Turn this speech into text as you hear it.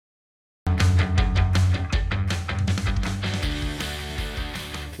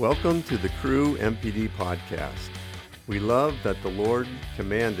Welcome to the Crew MPD podcast. We love that the Lord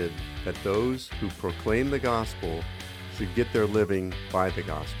commanded that those who proclaim the gospel should get their living by the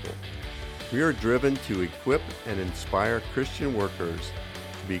gospel. We are driven to equip and inspire Christian workers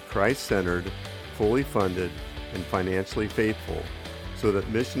to be Christ-centered, fully funded, and financially faithful, so that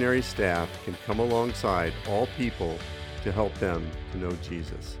missionary staff can come alongside all people to help them to know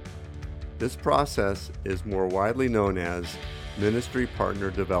Jesus. This process is more widely known as Ministry Partner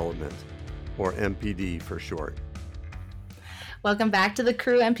Development, or MPD for short. Welcome back to the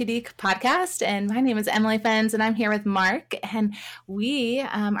Crew MPD podcast, and my name is Emily Fenns, and I'm here with Mark, and we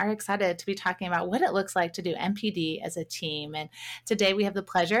are excited to be talking about what it looks like to do MPD as a team. And today we have the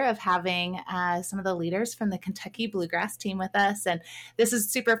pleasure of having some of the leaders from the Kentucky Bluegrass Team with us, and this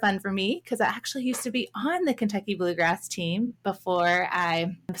is super fun for me because I actually used to be on the Kentucky Bluegrass Team before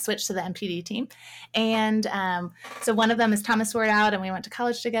I switched to the MPD team. And so one of them is Thomas Swartout, and we went to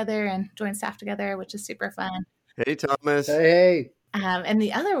college together and joined staff together, which is super fun. Hey, Thomas. Hey. And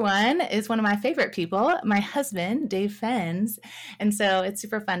the other one is one of my favorite people, my husband, Dave Fenns. And so it's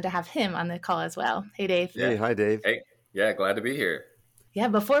super fun to have him on the call as well. Hey, Dave. Hey, hi, Dave. Hey, yeah, glad to be here. Yeah,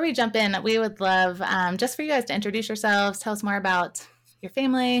 before we jump in, we would love just for you guys to introduce yourselves, tell us more about your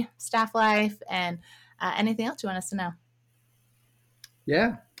family, staff life, and anything else you want us to know.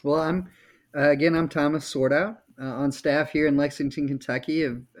 Yeah, well, I'm Thomas Swartout, on staff here in Lexington, Kentucky.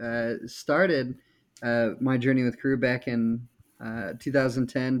 I've started my journey with Crew back in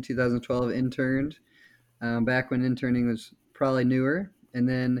 2010, 2012, interned, back when interning was probably newer, and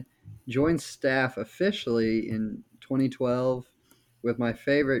then joined staff officially in 2012 with my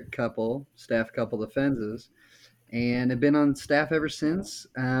favorite staff couple, the Fenses, and have been on staff ever since.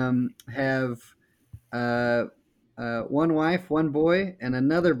 Have one wife, one boy, and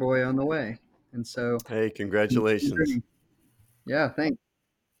another boy on the way. And so, hey, congratulations. Yeah, thanks.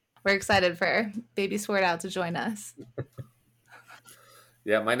 We're excited for baby Swartout to join us.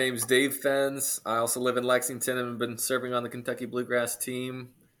 Yeah, my name's Dave Fenns. I also live in Lexington and have been serving on the Kentucky Bluegrass Team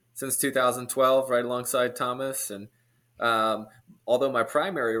since 2012, right alongside Thomas. And although my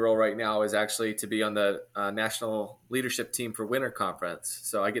primary role right now is actually to be on the national leadership team for Winter Conference,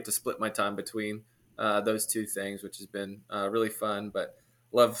 so I get to split my time between those two things, which has been really fun, but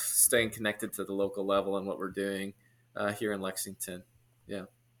love staying connected to the local level and what we're doing here in Lexington. Yeah.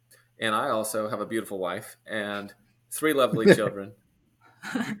 And I also have a beautiful wife and 3 lovely children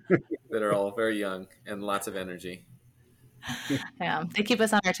that are all very young and lots of energy. Yeah, they keep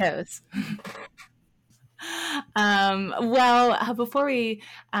us on our toes. Before we,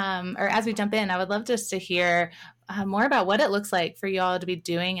 or as we jump in, I would love just to hear more about what it looks like for y'all to be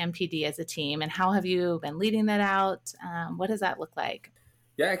doing MPD as a team, and how have you been leading that out? What does that look like?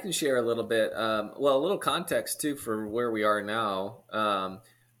 Yeah, I can share a little bit. A little context too for where we are now.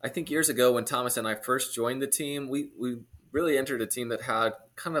 I think years ago when Thomas and I first joined the team, we really entered a team that had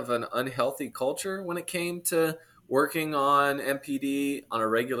kind of an unhealthy culture when it came to working on MPD on a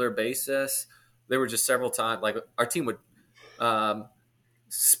regular basis. There were just several times, like our team would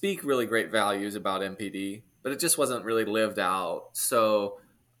speak really great values about MPD, but it just wasn't really lived out. So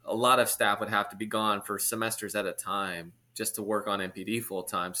a lot of staff would have to be gone for semesters at a time just to work on MPD full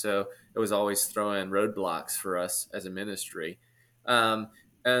time. So it was always throwing roadblocks for us as a ministry.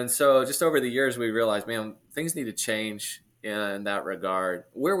 And so just over the years, we realized, man, things need to change in that regard.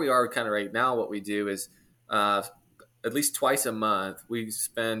 Where we are kind of right now, what we do is at least twice a month, we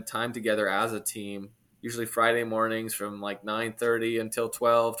spend time together as a team, usually Friday mornings from like 9:30 until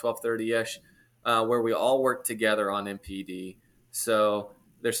 12:30-ish, where we all work together on MPD. So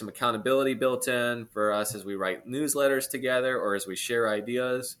there's some accountability built in for us as we write newsletters together or as we share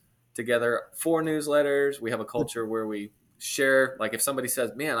ideas together for newsletters. We have a culture where we share, like if somebody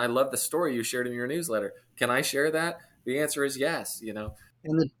says, man, I love the story you shared in your newsletter, can I share that? The answer is yes,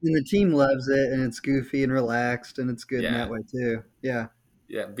 And the team loves it, and it's goofy and relaxed, and it's good in that way too. Yeah.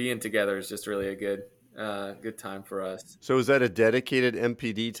 Yeah, being together is just really a good time for us. So is that a dedicated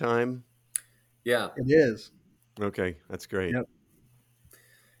MPD time? Yeah. It is. Okay, that's great. Yep.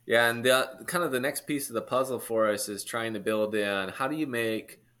 Yeah, and kind of the next piece of the puzzle for us is trying to build in, how do you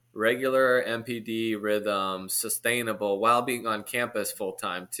make regular MPD rhythms sustainable while being on campus full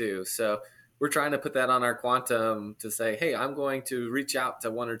time too? So we're trying to put that on our quantum to say, hey, I'm going to reach out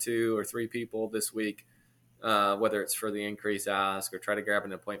to 1 or 2 or 3 people this week, whether it's for the increase ask or try to grab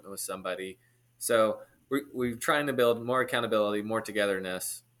an appointment with somebody. So we're trying to build more accountability, more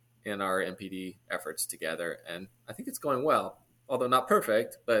togetherness in our MPD efforts together. And I think it's going well, although not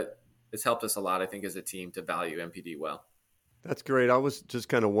perfect, but it's helped us a lot, I think, as a team to value MPD well. That's great. I was just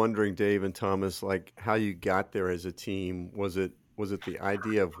kind of wondering, Dave and Thomas, like how you got there as a team. Was it was it the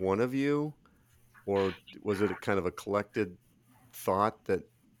idea of one of you, or was it a kind of a collected thought that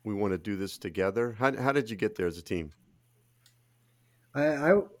we want to do this together? How did you get there as a team?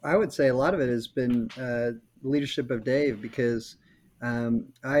 I would say a lot of it has been the leadership of Dave, because for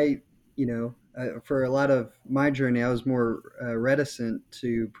a lot of my journey, I was more reticent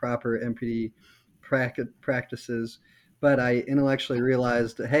to proper MPD practices, but I intellectually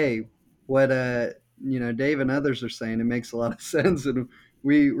realized, hey, what Dave and others are saying, it makes a lot of sense, and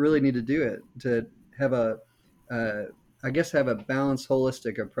we really need to do it to have uh, have a balanced,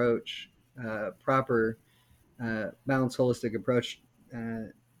 holistic approach, proper balanced, holistic approach uh,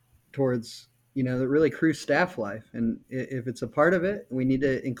 towards the really crew staff life. And if it's a part of it, we need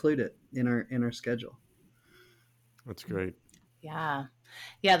to include it in our schedule. That's great. Yeah.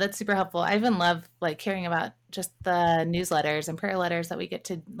 Yeah, that's super helpful. I even love like hearing about just the newsletters and prayer letters that we get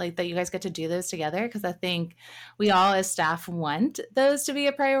to like that you guys get to do those together, because I think we all as staff want those to be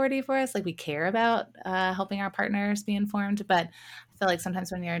a priority for us. Like we care about helping our partners be informed, but I feel like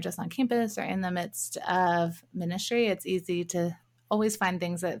sometimes when you're just on campus or in the midst of ministry, it's easy to always find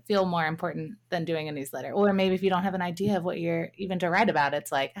things that feel more important than doing a newsletter. Or maybe if you don't have an idea of what you're even to write about,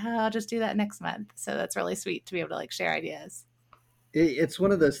 it's like, oh, I'll just do that next month. So that's really sweet to be able to like share ideas. It's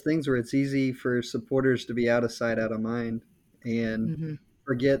one of those things where it's easy for supporters to be out of sight, out of mind, and Mm-hmm.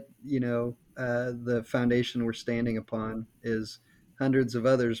 forget, the foundation we're standing upon is hundreds of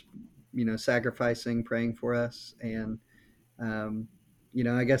others, sacrificing, praying for us. And,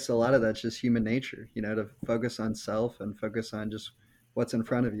 I guess a lot of that's just human nature, to focus on self and focus on just what's in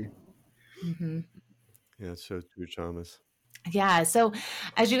front of you. Mm-hmm. Yeah, it's so true, Thomas. Yeah. So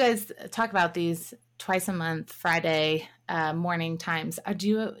as you guys talk about these twice a month Friday morning times, do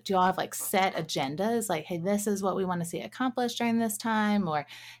you all have like set agendas? Like, hey, this is what we want to see accomplished during this time, or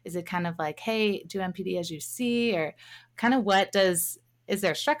is it kind of like, hey, do MPD as you see, or kind of is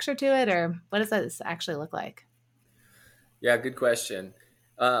there structure to it, or what does this actually look like? Yeah, good question.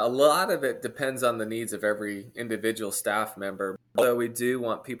 A lot of it depends on the needs of every individual staff member. Although we do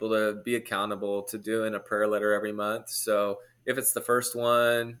want people to be accountable to doing a prayer letter every month. So if it's the first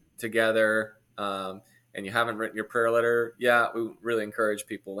one together and you haven't written your prayer letter, yeah, we really encourage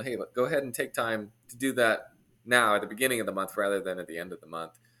people, hey, look, go ahead and take time to do that now at the beginning of the month rather than at the end of the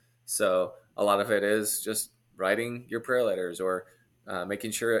month. So a lot of it is just writing your prayer letters or making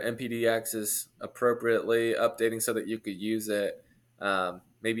sure MPDX is appropriately updating so that you could use it.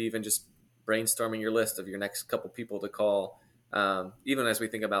 Maybe even just brainstorming your list of your next couple people to call. Even as we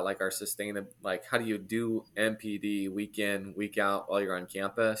think about like our sustainable, like how do you do MPD week in, week out while you're on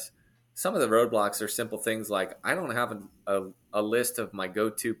campus? Some of the roadblocks are simple things like I don't have a list of my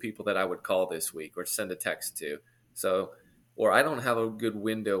go-to people that I would call this week or send a text to. So, or I don't have a good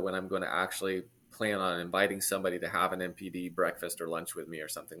window when I'm going to actually plan on inviting somebody to have an MPD breakfast or lunch with me or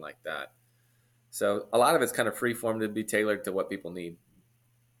something like that. So a lot of it's kind of free form to be tailored to what people need.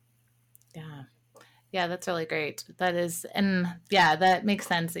 Yeah. Yeah, that's really great. That is, and yeah, that makes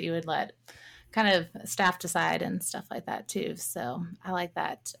sense that you would let kind of staff decide and stuff like that too. So I like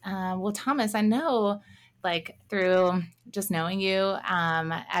that. Well, Thomas, I know like through just knowing you,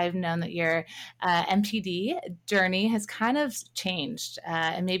 I've known that your MPD journey has kind of changed,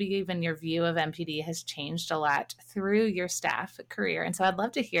 and maybe even your view of MPD has changed a lot through your staff career. And so I'd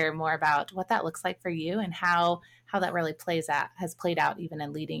love to hear more about what that looks like for you and how that really has played out even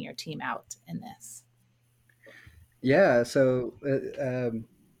in leading your team out in this. Yeah, so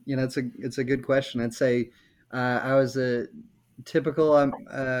it's a good question. I'd say I was a typical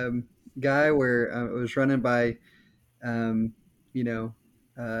guy where I was running by, um, you know,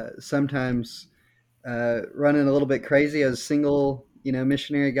 sometimes running a little bit crazy as a single,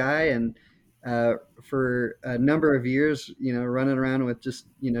 missionary guy, and for a number of years, running around with just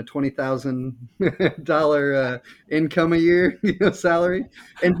 $20,000 income a year, salary,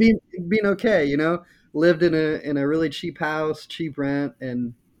 and being okay, lived in a really cheap house, cheap rent,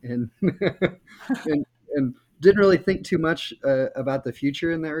 and and didn't really think too much about the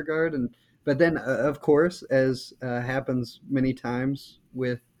future in that regard. And but then, of course, as happens many times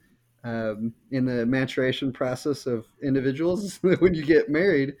with in the maturation process of individuals, when you get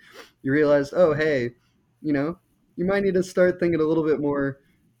married, you realize, oh, hey, you might need to start thinking a little bit more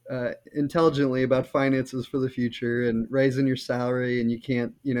intelligently about finances for the future and raising your salary, and you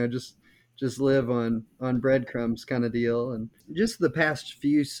can't, just live on breadcrumbs kind of deal. And just the past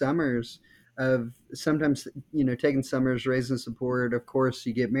few summers of sometimes, taking summers, raising support. Of course,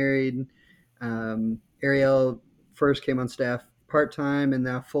 you get married. Ariel first came on staff part-time and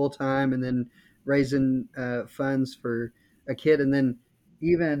now full-time, and then raising funds for a kid. And then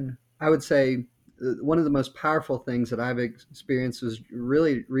even I would say one of the most powerful things that I've experienced was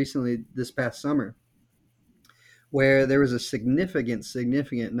really recently this past summer, where there was a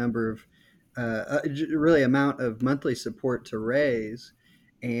significant number of really amount of monthly support to raise,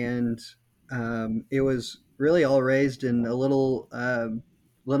 and it was really all raised in a little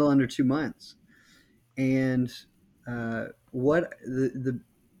under 2 months. And what the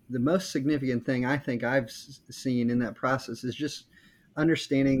most significant thing I think I've seen in that process is just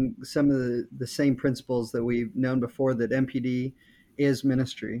understanding some of the same principles that we've known before, that MPD is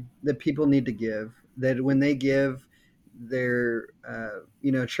ministry, that people need to give, that when they give their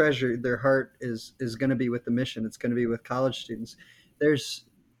treasure, their heart is going to be with the mission. It's going to be with college students. There's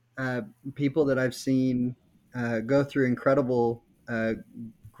uh, people that I've seen go through incredible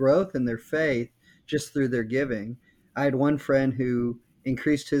growth in their faith just through their giving. I had one friend who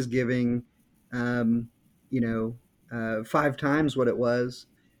increased his giving, um, 5 times what it was,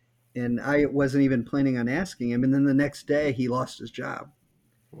 and I wasn't even planning on asking him. And then the next day, he lost his job.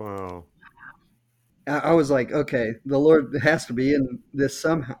 Wow. I was like, okay, the Lord has to be in this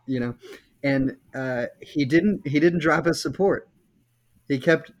somehow, And he didn't drop his support. He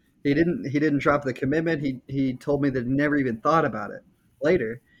kept he didn't drop the commitment. He told me that he never even thought about it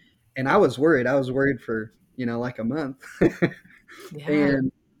later, and I was worried. I was worried for like a month. Yeah.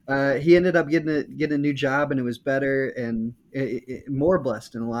 And he ended up getting a new job, and it was better and more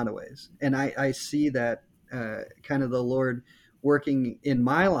blessed in a lot of ways. And I see that kind of the Lord working in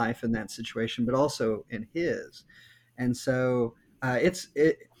my life in that situation, but also in his. And so I've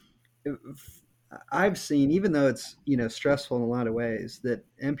seen, even though it's stressful in a lot of ways, that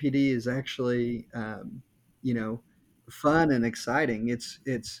MPD is actually you know fun and exciting. It's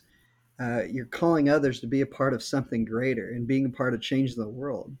you're calling others to be a part of something greater and being a part of changing the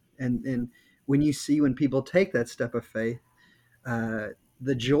world. And when people take that step of faith, uh,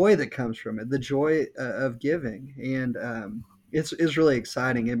 the joy that comes from it, the joy of giving, and it's really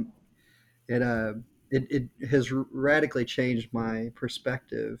exciting. It, uh, it has radically changed my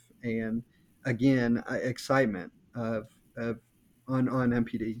perspective and again excitement of on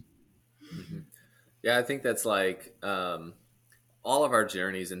MPD. Mm-hmm. Yeah, I think that's like all of our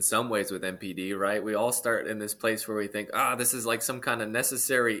journeys in some ways with MPD, right? We all start in this place where we think, this is like some kind of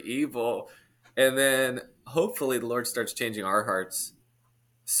necessary evil. And then hopefully the Lord starts changing our hearts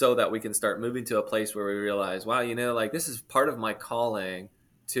so that we can start moving to a place where we realize, wow, like this is part of my calling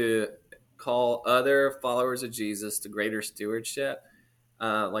to call other followers of Jesus to greater stewardship.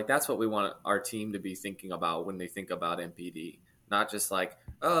 Like that's what we want our team to be thinking about when they think about MPD. Not just like,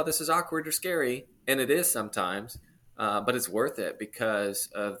 oh, this is awkward or scary, and it is sometimes, but it's worth it because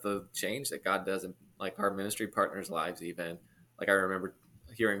of the change that God does in like our ministry partners' lives. Even like I remember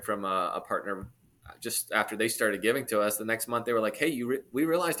hearing from a partner just after they started giving to us, the next month they were like, "Hey, we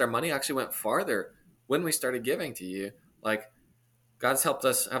realized our money actually went farther when we started giving to you. Like God's helped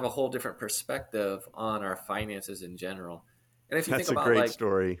us have a whole different perspective on our finances in general." And if you think That's a about great like,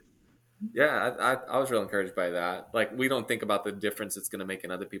 story. yeah, I was real encouraged by that. Like we don't think about the difference it's going to make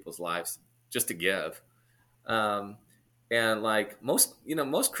in other people's lives just to give. Um, and like most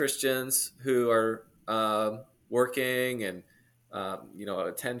Christians who are working and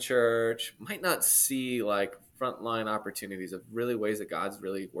attend church might not see like frontline opportunities of really ways that God's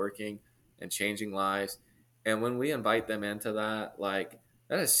really working and changing lives. And when we invite them into that, like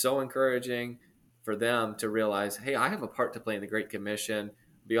that is so encouraging for them to realize, hey, I have a part to play in the Great Commission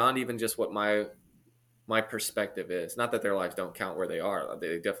beyond even just what my perspective is. Not that their lives don't count where they are.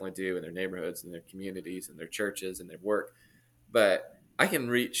 They definitely do in their neighborhoods, in their communities, in their churches, in their work. But I can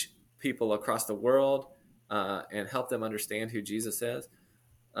reach people across the world and help them understand who Jesus is.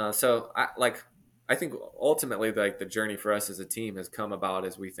 So I think ultimately like the journey for us as a team has come about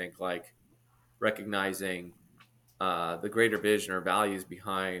as we think like recognizing the greater vision or values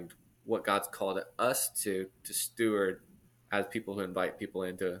behind what God's called us to steward as people who invite people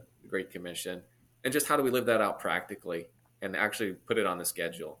into the Great Commission, and just how do we live that out practically and actually put it on the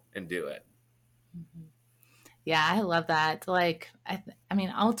schedule and do it. Mhm. Yeah, I love that. Like, I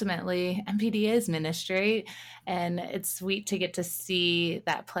mean, ultimately, MPD is ministry, and it's sweet to get to see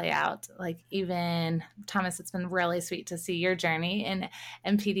that play out. Like, even Thomas, it's been really sweet to see your journey in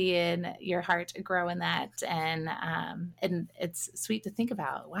MPD and your heart grow in that, and it's sweet to think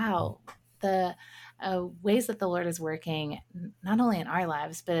about. Wow, the ways that the Lord is working, not only in our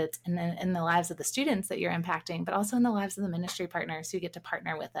lives, but in the lives of the students that you're impacting, but also in the lives of the ministry partners who get to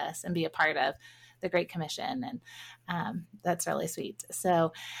partner with us and be a part of the Great Commission. And that's really sweet.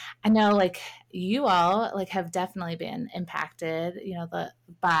 So I know like you all like have definitely been impacted,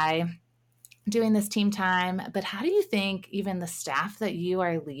 by doing this team time, but how do you think even the staff that you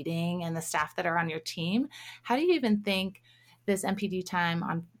are leading and the staff that are on your team, how do you even think this MPD time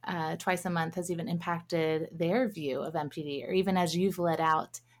on twice a month has even impacted their view of MPD, or even as you've let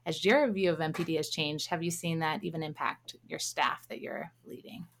out, as your view of MPD has changed, have you seen that even impact your staff that you're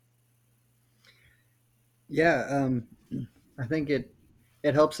leading? Yeah, I think it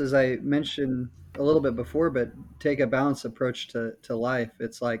helps, as I mentioned a little bit before, but take a balanced approach to life.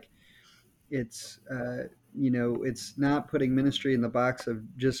 It's like it's it's not putting ministry in the box of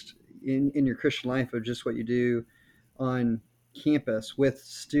just in your Christian life of just what you do on campus with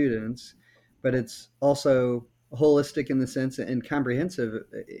students, but it's also holistic in the sense and comprehensive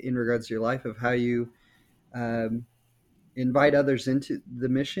in regards to your life of how you um, invite others into the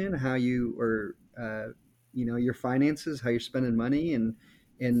mission, how you or your finances, how you're spending money, and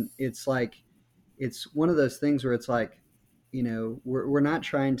it's like it's one of those things where it's like we're not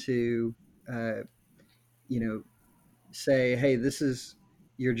trying to uh, you know say, hey, this is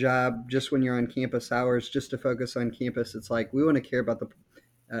your job just when you're on campus hours, just to focus on campus. It's like we want to care about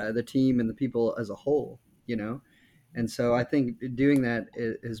the team and the people as a whole, and so I think doing that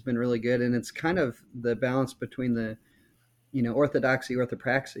has been really good, and it's kind of the balance between the orthodoxy,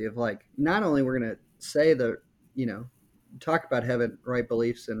 orthopraxy of like not only we're going to say the you know talk about having right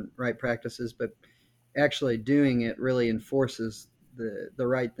beliefs and right practices, but actually doing it really enforces the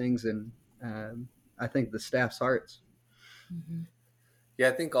right things in I think the staff's hearts. Mm-hmm. Yeah,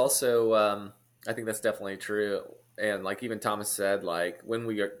 I think also, I think that's definitely true. And like even Thomas said, like when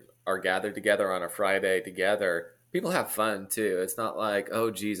we are gathered together on a Friday together, people have fun too. It's not like,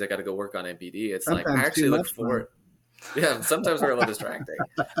 oh, geez, I got to go work on MPD. It's like, I Sometimes too actually look much fun. forward. Yeah, sometimes we're a little distracting.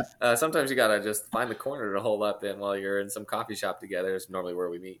 Sometimes you got to just find the corner to hole up in while you're in some coffee shop together. It's normally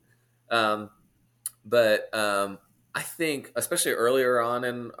where we meet. Um, but I think, especially earlier on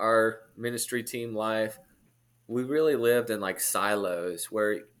in our ministry team life, we really lived in like silos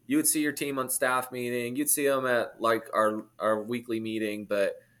where you would see your team on staff meeting, you'd see them at like our weekly meeting,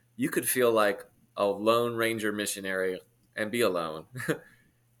 but you could feel like a lone ranger missionary and be alone.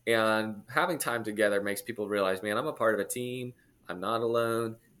 And having time together makes people realize, man, I'm a part of a team. I'm not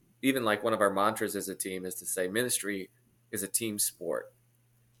alone. Even like one of our mantras as a team is to say ministry is a team sport.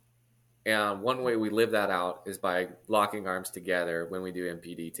 And one way we live that out is by locking arms together when we do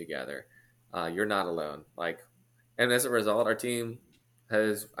MPD together. You're not alone. And as a result, our team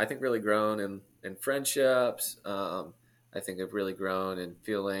has, I think, really grown in friendships. I think have really grown in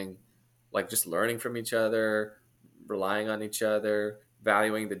feeling like just learning from each other, relying on each other,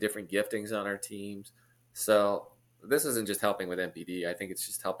 valuing the different giftings on our teams. So this isn't just helping with MPD. I think it's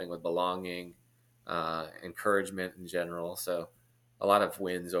just helping with belonging, encouragement in general. So a lot of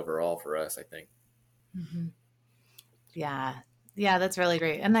wins overall for us, I think. Mm-hmm. Yeah. Yeah, that's really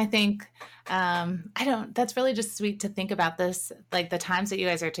great. And I think, that's really just sweet to think about this, like the times that you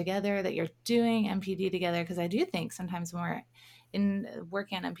guys are together, that you're doing MPD together. Cause I do think sometimes when we're in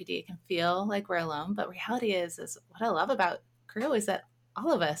working on MPD, it can feel like we're alone. But reality is what I love about Crew is that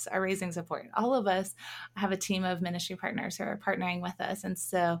all of us are raising support. All of us have a team of ministry partners who are partnering with us. And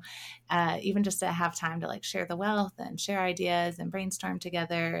so even just to have time to like share the wealth and share ideas and brainstorm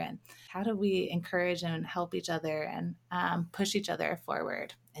together, and how do we encourage and help each other and push each other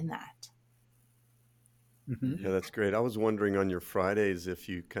forward in that. Mm-hmm. Yeah, that's great. I was wondering on your Fridays if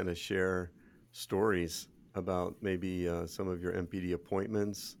you kind of share stories about maybe some of your MPD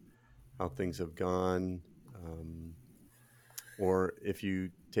appointments, how things have gone, um, or if you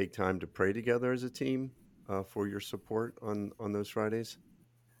take time to pray together as a team for your support on those Fridays.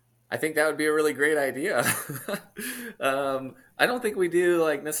 I think that would be a really great idea. I don't think we do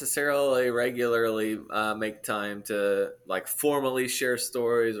like necessarily regularly make time to like formally share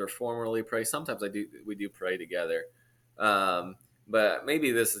stories or formally pray. Sometimes we do pray together. But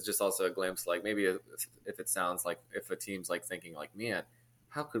maybe this is just also a glimpse. Like maybe if it sounds like if a team's like thinking like, man,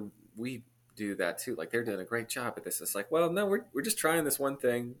 how could we do that too? Like they're doing a great job at this. It's like, well, no, we're just trying this one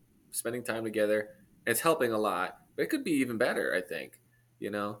thing, spending time together. It's helping a lot, but it could be even better. I think,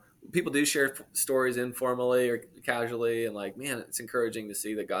 you know, people do share stories informally or casually, and like, man, it's encouraging to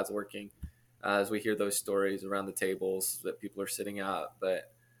see that God's working as we hear those stories around the tables that people are sitting at.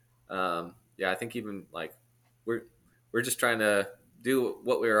 But yeah, I think even like we're just trying to do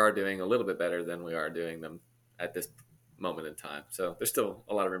what we are doing a little bit better than we are doing them at this moment in time. So there's still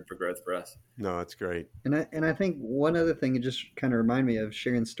a lot of room for growth for us. No, that's great. And I think one other thing it just kind of remind me of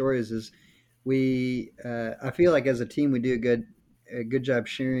sharing stories is we I feel like as a team we do a good job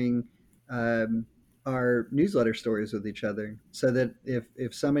sharing um, our newsletter stories with each other, so that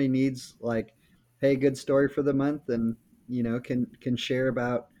if somebody needs like, hey, good story for the month, and can share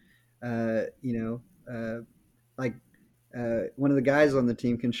about Like one of the guys on the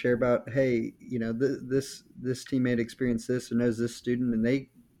team can share about, hey, this teammate experienced this or knows this student, and they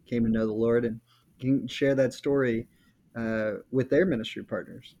came to know the Lord, and can share that story with their ministry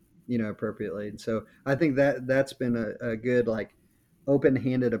partners, appropriately. And so I think that's been a good, like,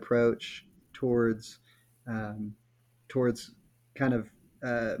 open-handed approach towards um, towards kind of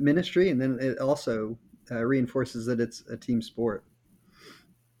ministry, and then it also reinforces that it's a team sport.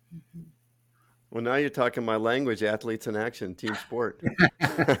 Mhm. Well, now you're talking my language, athletes in action, team sport.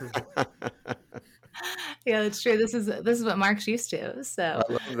 Yeah, that's true. This is what Mark's used to. I So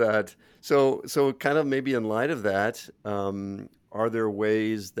love that. So kind of maybe in light of that, are there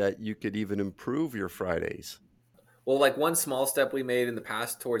ways that you could even improve your Fridays? Well, like one small step we made in the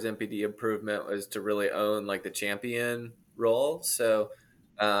past towards MPD improvement was to really own like the champion role. So,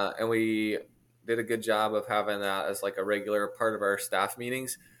 and we did a good job of having that as like a regular part of our staff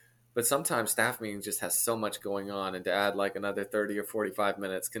meetings. But sometimes staff meetings just has so much going on, and to add like another 30 or 45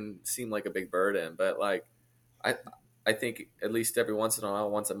 minutes can seem like a big burden. But like, I, I think at least every once in a while,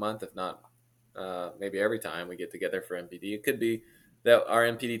 once a month, if not maybe every time we get together for MPD, it could be that our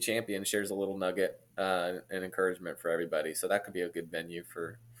MPD champion shares a little nugget and encouragement for everybody. So that could be a good venue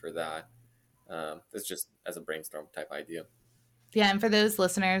for that. It's just as a brainstorm type idea. yeah, and for those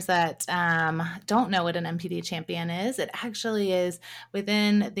listeners that don't know what an MPD champion is, it actually is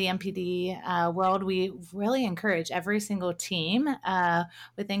within the MPD world. We really encourage every single team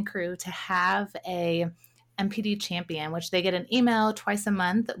within Crew to have a MPD champion, which they get an email twice a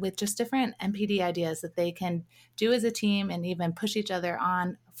month with just different MPD ideas that they can do as a team and even push each other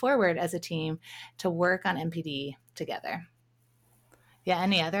on forward as a team to work on MPD together. Yeah,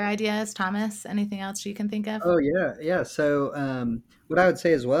 any other ideas, Thomas? Anything else you can think of? Oh yeah, yeah. So what I would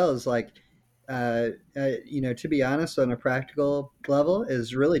say as well is, like, to be honest, on a practical level,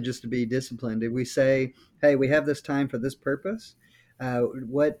 is really just to be disciplined. If we say, hey, we have this time for this purpose,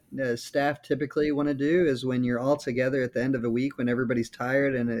 what staff typically want to do is, when you're all together at the end of a week, when everybody's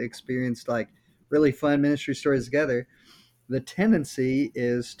tired and experienced like really fun ministry stories together, the tendency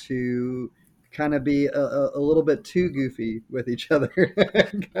is to kind of be a little bit too goofy with each other.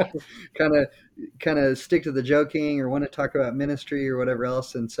 kind of kind of stick to the joking, or want to talk about ministry or whatever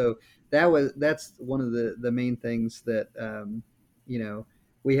else. And so that's one of the main things that you know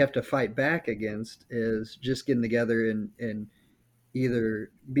we have to fight back against, is just getting together and either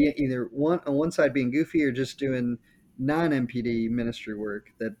one on one side being goofy, or just doing non MPD ministry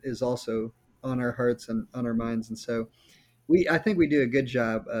work that is also on our hearts and on our minds. And so I think we do a good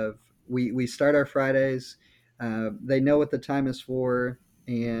job of, we start our Fridays. They know what the time is for,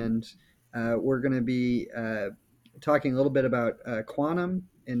 and we're going to be talking a little bit about quantum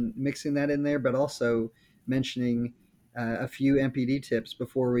and mixing that in there, but also mentioning a few MPD tips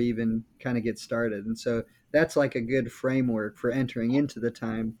before we even kind of get started. And so that's like a good framework for entering into the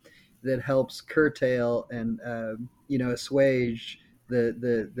time that helps curtail and assuage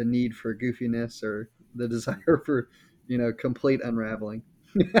the need for goofiness, or the desire for complete unraveling.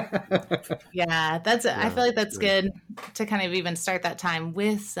 Yeah, I Yeah, feel like that's good. good to kind of even start that time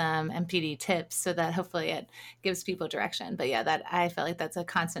with some MPD tips so that hopefully it gives people direction. But yeah, that I feel like that's a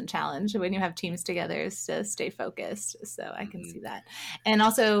constant challenge when you have teams together, is to stay focused. So I can Mm-hmm. see that. And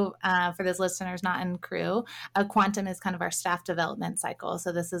also for those listeners not in Crew, Quantum is kind of our staff development cycle.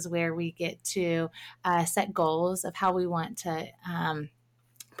 So this is where we get to set goals of how we want to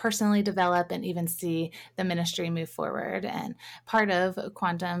personally develop and even see the ministry move forward. And part of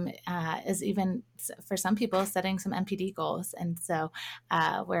quantum is even for some people setting some MPD goals. And so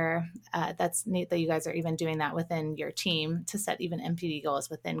where that's neat that you guys are even doing that within your team to set even MPD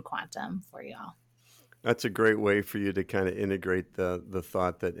goals within quantum for y'all. That's a great way for you to kind of integrate the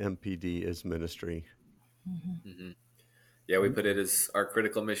thought that MPD is ministry. Mm-hmm. Mm-hmm. Yeah, we put it as our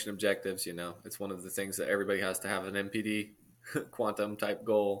critical mission objectives. It's one of the things that everybody has to have an MPD quantum type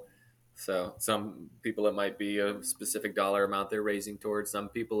goal. So some people, it might be a specific dollar amount they're raising towards. Some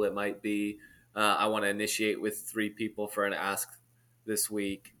people, it might be, I want to initiate with 3 people for an ask this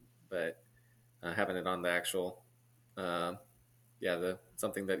week, but having it on the actual, uh, the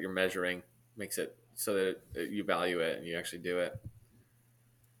something that you're measuring makes it so that you value it and you actually do it.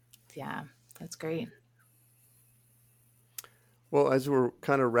 Yeah, that's great. Well, as we're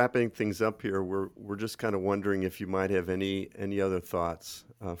kind of wrapping things up here, we're just kind of wondering if you might have any other thoughts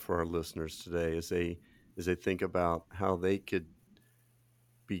for our listeners today, as they think about how they could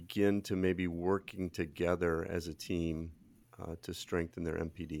begin to maybe working together as a team to strengthen their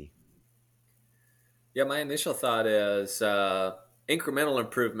MPD. Yeah, my initial thought is incremental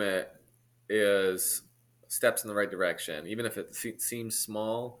improvement is steps in the right direction. Even if it seems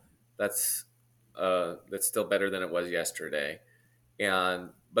small, that's still better than it was yesterday.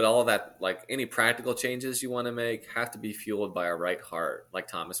 But all of that, like any practical changes you want to make, have to be fueled by a right heart, like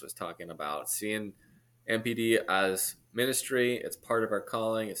Thomas was talking about. Seeing MPD as ministry, it's part of our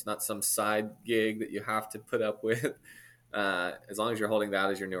calling. It's not some side gig that you have to put up with. As long as you're holding that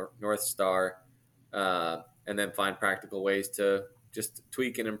as your North Star, and then find practical ways to just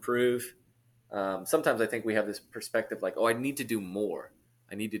tweak and improve. Sometimes I think we have this perspective like, oh, I need to do more.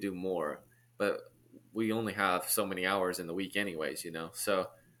 But we only have so many hours in the week anyways, So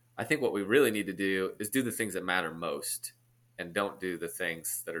I think what we really need to do is do the things that matter most and don't do the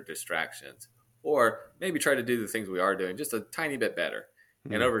things that are distractions, or maybe try to do the things we are doing just a tiny bit better.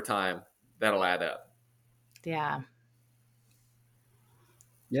 Mm-hmm. And over time, that'll add up. Yeah.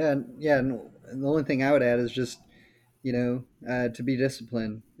 Yeah. And the only thing I would add is just, to be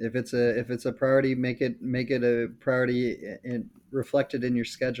disciplined. If it's a priority, make it a priority and reflected in your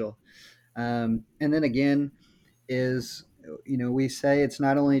schedule. And then again is, we say it's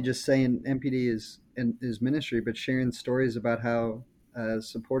not only just saying MPD is ministry, but sharing stories about how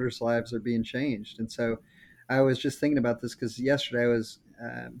supporters' lives are being changed. And so I was just thinking about this because yesterday I was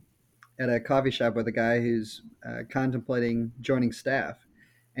at a coffee shop with a guy who's contemplating joining staff,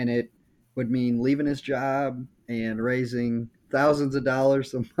 and it would mean leaving his job and raising thousands of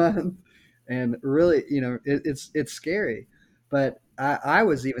dollars a month. And really, it's scary. But I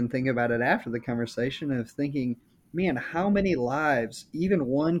was even thinking about it after the conversation of thinking, man, how many lives even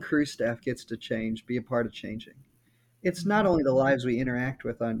one crew staff gets to change, be a part of changing. It's not only the lives we interact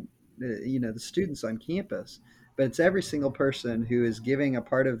with on, the students on campus, but it's every single person who is giving a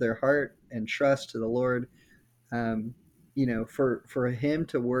part of their heart and trust to the Lord, for him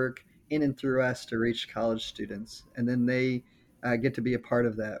to work in and through us to reach college students. And then they get to be a part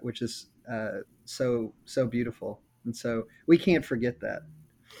of that, which is so beautiful. And so we can't forget that.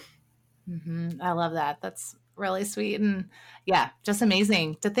 Mm-hmm. I love that. That's really sweet. And yeah, just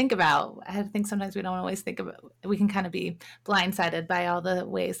amazing to think about. I think sometimes we don't always think about, we can kind of be blindsided by all the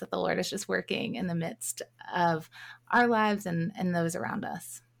ways that the Lord is just working in the midst of our lives and those around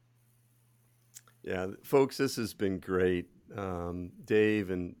us. Yeah, folks, this has been great.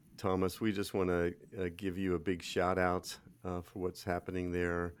 Dave and Thomas, we just want to give you a big shout out for what's happening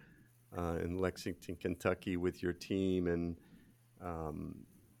there in Lexington, Kentucky with your team. And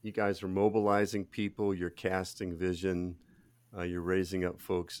you guys are mobilizing people, you're casting vision, you're raising up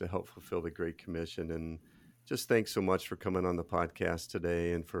folks to help fulfill the Great Commission. And just thanks so much for coming on the podcast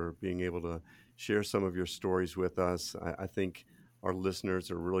today and for being able to share some of your stories with us. I think our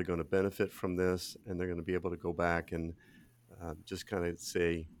listeners are really going to benefit from this, and they're going to be able to go back and just kind of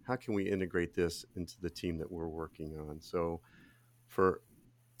say, how can we integrate this into the team that we're working on? So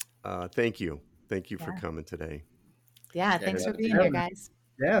thank you. Thank you for coming today. Yeah, thanks for being here, guys.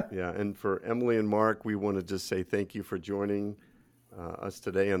 Yeah. And for Emily and Mark, we want to just say thank you for joining us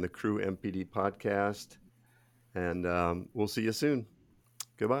today on the Crew MPD podcast. And we'll see you soon.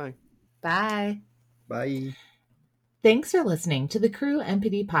 Goodbye. Bye. Bye. Thanks for listening to the Crew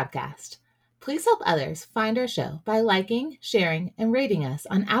MPD podcast. Please help others find our show by liking, sharing, and rating us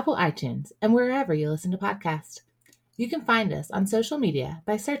on Apple iTunes and wherever you listen to podcasts. You can find us on social media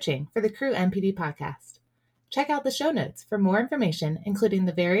by searching for the Crew MPD podcast. Check out the show notes for more information, including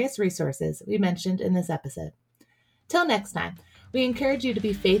the various resources we mentioned in this episode. Till next time, we encourage you to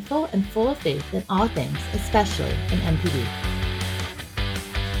be faithful and full of faith in all things, especially in MPD.